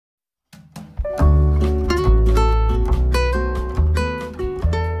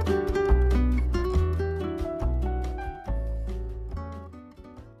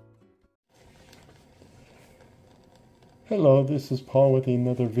Hello, this is Paul with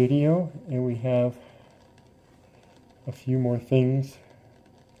another video, and we have a few more things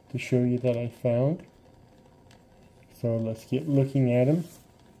to show you that I found. So let's get looking at them.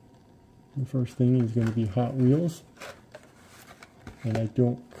 The first thing is going to be Hot Wheels, and I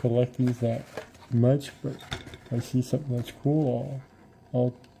don't collect these that much, but if I see something that's cool,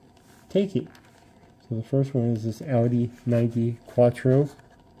 I'll take it. So the first one is this Audi 90 Quattro.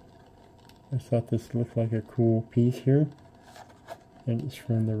 I thought this looked like a cool piece here. And it's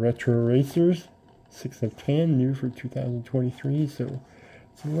from the Retro Racers, 6 of 10, new for 2023, so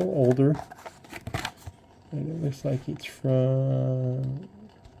it's a little older. And it looks like it's from,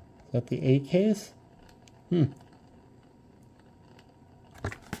 is that the diecast? I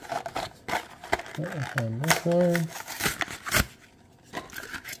found this one.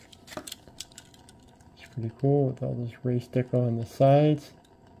 It's pretty cool with all this race deco on the sides.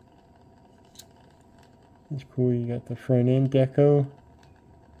 It's cool, you got the front end deco,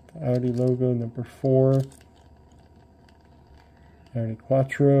 the Audi logo number 4, Audi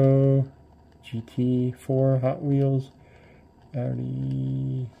Quattro, GT4 Hot Wheels,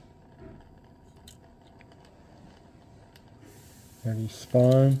 Audi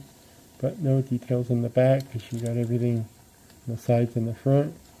Spawn, but no details in the back because you got everything on the sides and the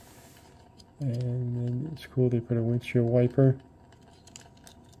front. And then it's cool, they put a windshield wiper.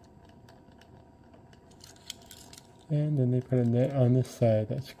 And then they put a net on this side.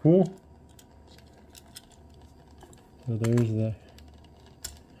 That's cool. So there's the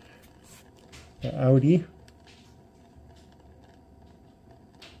Audi.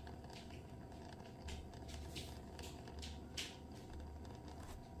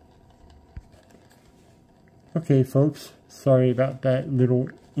 Okay, folks. Sorry about that little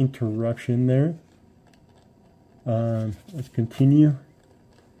interruption there. Let's continue.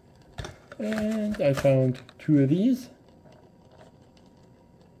 And I found 2 of these.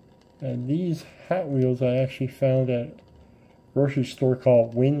 And these Hot Wheels I actually found at a grocery store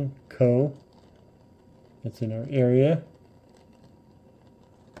called Winco. It's in our area.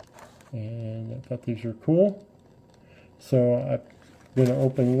 And I thought these were cool. So I'm going to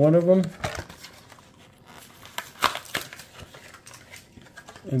open one of them.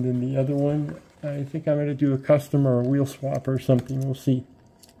 And then the other one, I think I'm going to do a custom or a wheel swap or something. We'll see.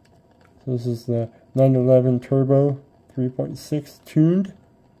 So this is the 911 Turbo 3.6 tuned.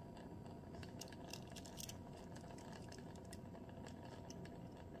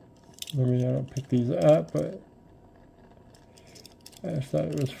 I mean, I don't pick these up, but I just thought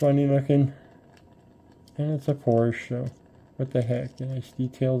it was funny looking. And it's a Porsche, so what the heck. Nice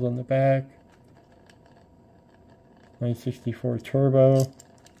details on the back. 964 Turbo.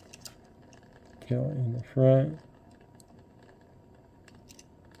 Tail in the front.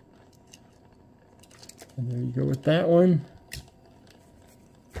 And there you go with that one.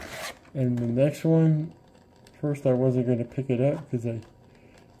 And the next one, first I wasn't going to pick it up because I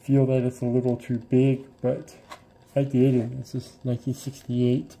feel that it's a little too big, but I did, and it's this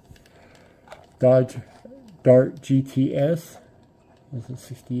 1968 Dodge Dart GTS. This is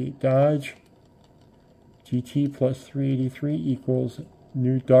 68 Dodge. GT plus 383 equals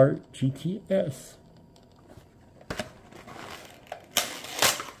new Dart GTS.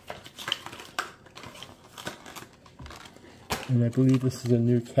 And I believe this is a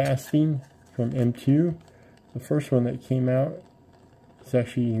new casting from M2. The first one that came out is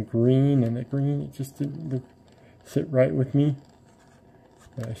actually in green, and the green, it just didn't sit right with me.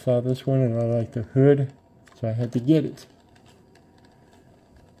 But I saw this one and I liked the hood, so I had to get it.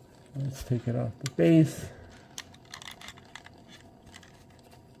 Let's take it off the base.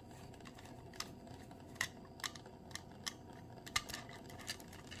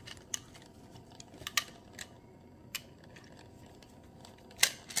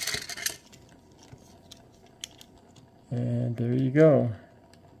 And there you go.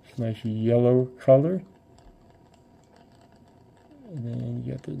 It's a nice yellow color. And then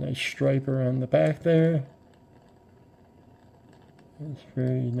you got the nice stripe around the back there. It's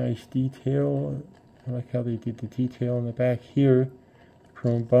very nice detail. I like how they did the detail on the back here.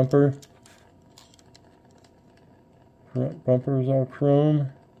 Chrome bumper. Front bumper is all chrome.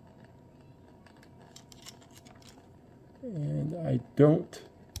 And I don't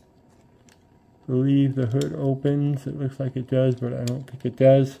believe the hood opens. It looks like it does, but I don't think it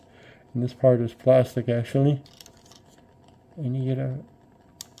does. And this part is plastic actually. And you get a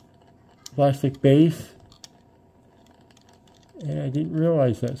plastic base. And I didn't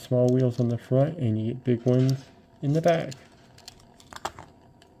realize that, small wheels on the front and you get big ones in the back.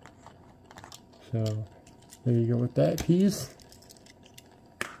 So there you go with that piece.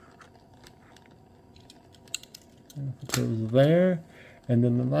 Put those there. And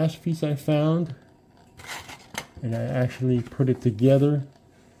then the last piece I found, and I actually put it together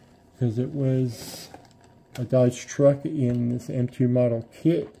because it was a Dodge truck in this M2 model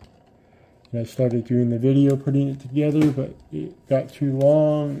kit. And I started doing the video putting it together, but it got too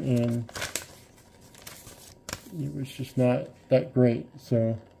long and it was just not that great.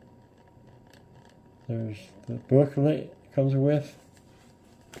 So there's the booklet it comes with,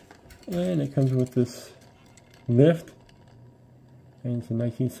 and it comes with this lift, and it's a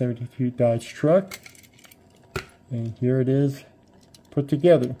 1972 Dodge truck, and here it is put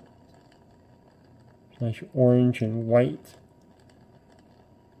together. It's nice orange and white,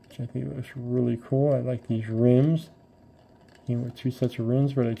 which I think looks really cool. I like these rims. Came with 2 sets of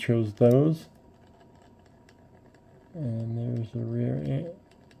rims, but I chose those. And there's the rear,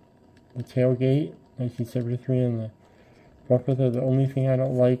 the tailgate, 1973, and the bumper there. The only thing I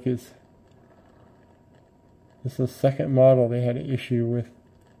don't like is this is the second model they had an issue with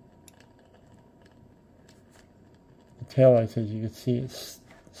the taillights. As you can see, it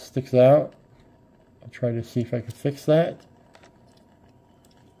sticks out. I'll try to see if I can fix that.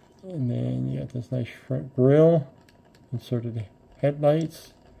 And then you got this nice front grille, inserted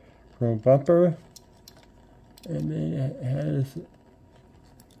headlights, chrome bumper, and then it has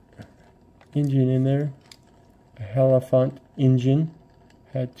engine in there, a Halifont engine.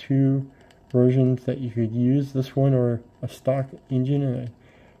 Had 2 versions that you could use, this one or a stock engine, and I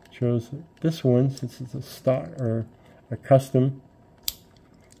chose this one since it's a stock or a custom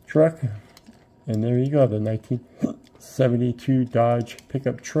truck. And there you go, the 1972 Dodge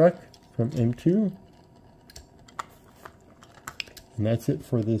pickup truck from M2. And that's it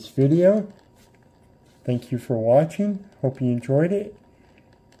for this video. Thank you for watching. Hope you enjoyed it.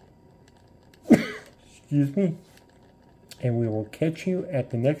 Excuse me. And we will catch you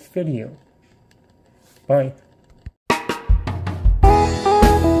at the next video. Bye.